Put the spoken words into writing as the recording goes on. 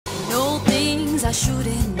things I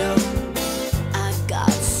shouldn't know. I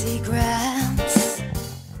got secrets.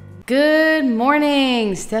 Good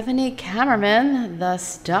morning, Stephanie Kammerman, the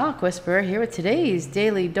Stock Whisperer, here with today's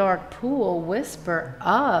Daily Dark Pool Whisper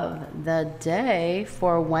of the day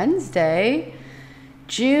for Wednesday,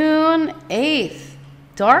 June 8th.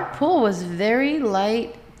 Dark pool was very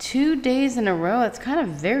light 2 days in a row. It's kind of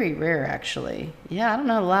very rare, actually. Yeah, I don't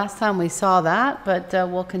know the last time we saw that, but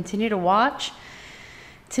we'll continue to watch.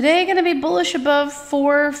 Today, going to be bullish above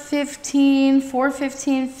 415.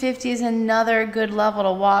 415.50 is another good level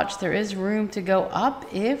to watch. There is room to go up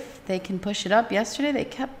if they can push it up. Yesterday, they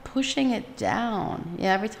kept pushing it down.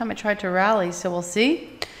 Yeah, every time it tried to rally, so we'll see.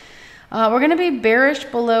 We're going to be bearish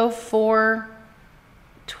below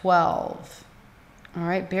 412. All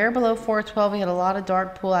right, bear below 412. We had a lot of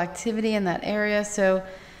dark pool activity in that area, so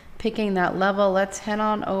picking that level, let's head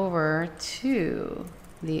on over to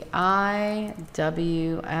the IWM.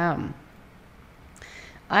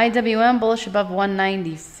 IWM bullish above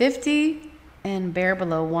 190.50 and bear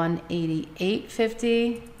below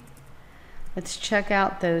 188.50. Let's check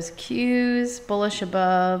out those cues. Bullish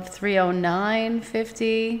above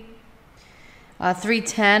 309.50.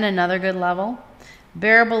 310, another good level.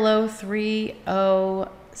 Bear below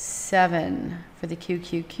 307 for the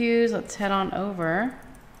QQQs. Let's head on over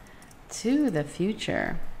to the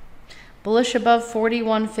future. Bullish above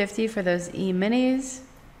 41.50 for those E-minis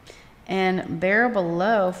and bear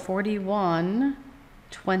below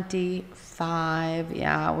 41.25.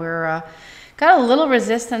 Yeah, we're got a little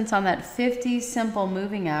resistance on that 50 simple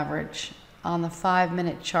moving average on the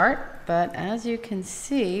 5-minute chart, but as you can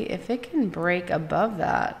see, if it can break above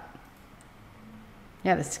that,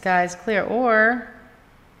 yeah, the sky's clear. Or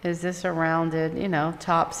is this a rounded,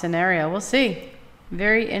 top scenario? We'll see.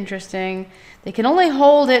 Very interesting. They can only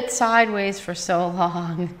hold it sideways for so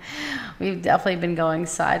long. We've definitely been going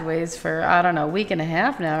sideways for, I don't know, a week and a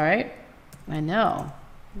half now, right? I know.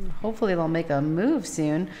 Hopefully they'll make a move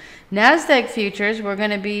soon. NASDAQ futures, we're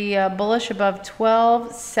going to be bullish above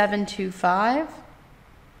 12,725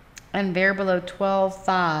 and bear below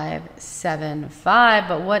 12,575.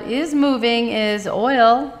 But what is moving is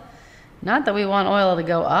oil. Not that we want oil to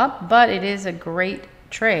go up, but it is a great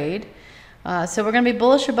trade. So we're going to be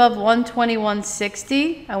bullish above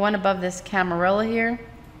 121.60. I went above this Camarilla here.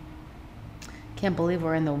 Can't believe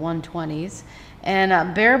we're in the 120s.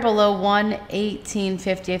 And bear below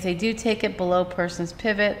 118.50. If they do take it below person's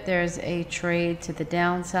pivot, there's a trade to the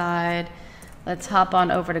downside. Let's hop on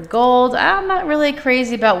over to gold. I'm not really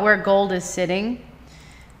crazy about where gold is sitting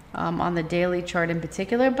on the daily chart in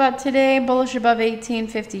particular. But today, bullish above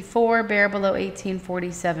 18.54, bear below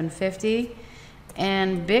 18.47.50.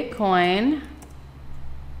 And Bitcoin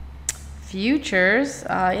futures,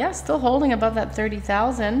 yeah, still holding above that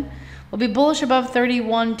 30,000. We'll be bullish above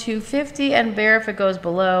 31,250 and bear if it goes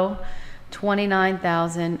below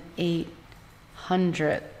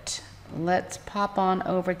 29,800. Let's pop on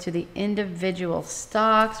over to the individual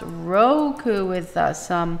stocks. Roku with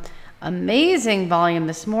some amazing volume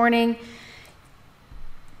this morning.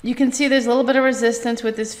 You can see there's a little bit of resistance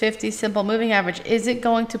with this 50 simple moving average. Is it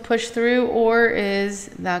going to push through, or is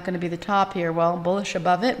that going to be the top here? Well, bullish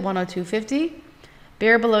above it, 102.50.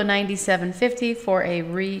 Bear below 97.50 for a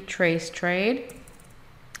retrace trade.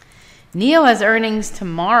 NIO has earnings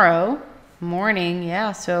tomorrow morning.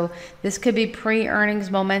 Yeah, so this could be pre-earnings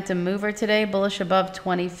momentum mover today. Bullish above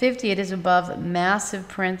 20.50. It is above massive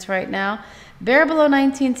prints right now. Bear below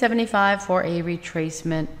 19.75 for a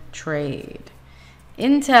retracement trade.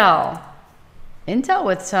 Intel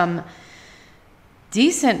with some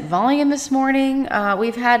decent volume this morning.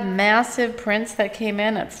 We've had massive prints that came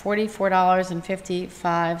in at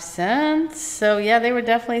 $44.55. So yeah, they were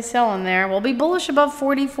definitely selling there. We'll be bullish above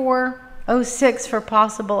 44.06 for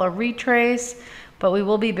possible a retrace, but we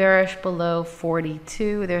will be bearish below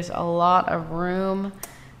 42. There's a lot of room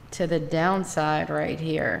to the downside right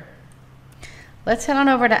here. Let's head on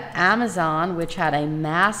over to Amazon, which had a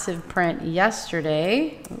massive print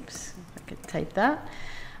yesterday. Oops, I could type that.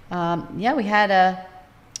 Yeah, we had a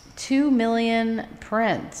 2 million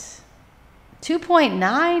print.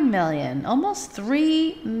 2.9 million, almost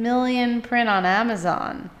 3 million print on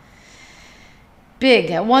Amazon. Big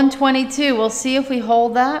at 122. We'll see if we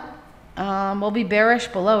hold that. We'll be bearish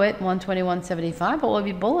below it, 121.75, but we'll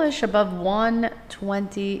be bullish above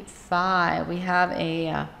 125. We have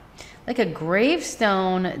a like a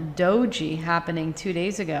gravestone doji happening 2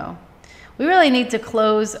 days ago. We really need to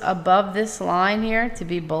close above this line here to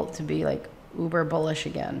be like uber bullish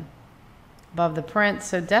again, above the print.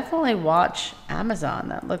 So definitely watch Amazon.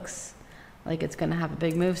 That looks like it's going to have a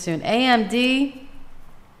big move soon. AMD,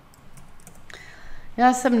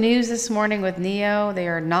 Now, some news this morning with NEO. They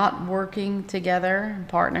are not working together in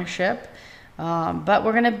partnership, but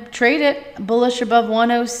we're going to trade it bullish above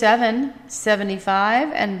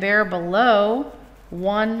 107.75 and bear below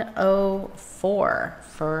 104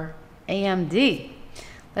 for AMD.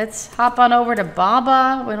 Let's hop on over to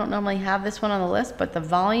BABA. We don't normally have this one on the list, but the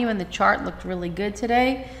volume and the chart looked really good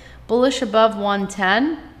today. Bullish above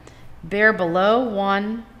 110, bear below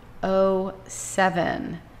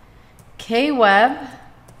 107. KWEB.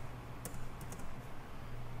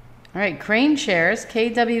 All right, Crane shares,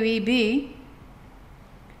 KWEB.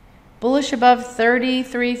 Bullish above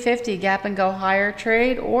 33.50, gap and go higher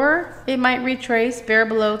trade, or it might retrace, bear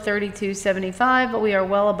below 32.75, but we are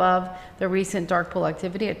well above the recent dark pool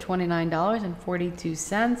activity at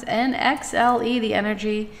 $29.42. And XLE, the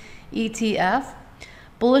energy ETF,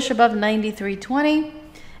 bullish above 93.20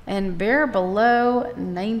 and bear below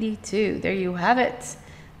 92. There you have it.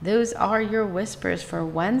 Those are your whispers for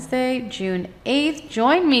Wednesday, June 8th.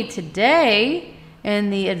 Join me today in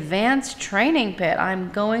the advanced training pit. I'm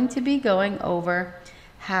going to be going over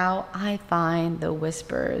how I find the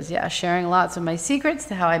whispers. Yeah, sharing lots of my secrets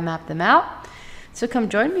to how I map them out. So come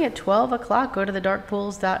join me at 12 o'clock. Go to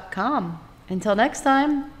thedarkpools.com. Until next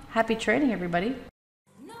time, happy trading, everybody.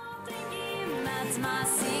 That's my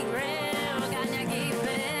secret. Gonna keep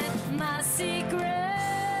it my secret.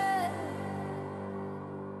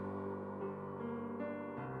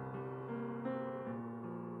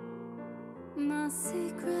 My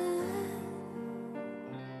secret.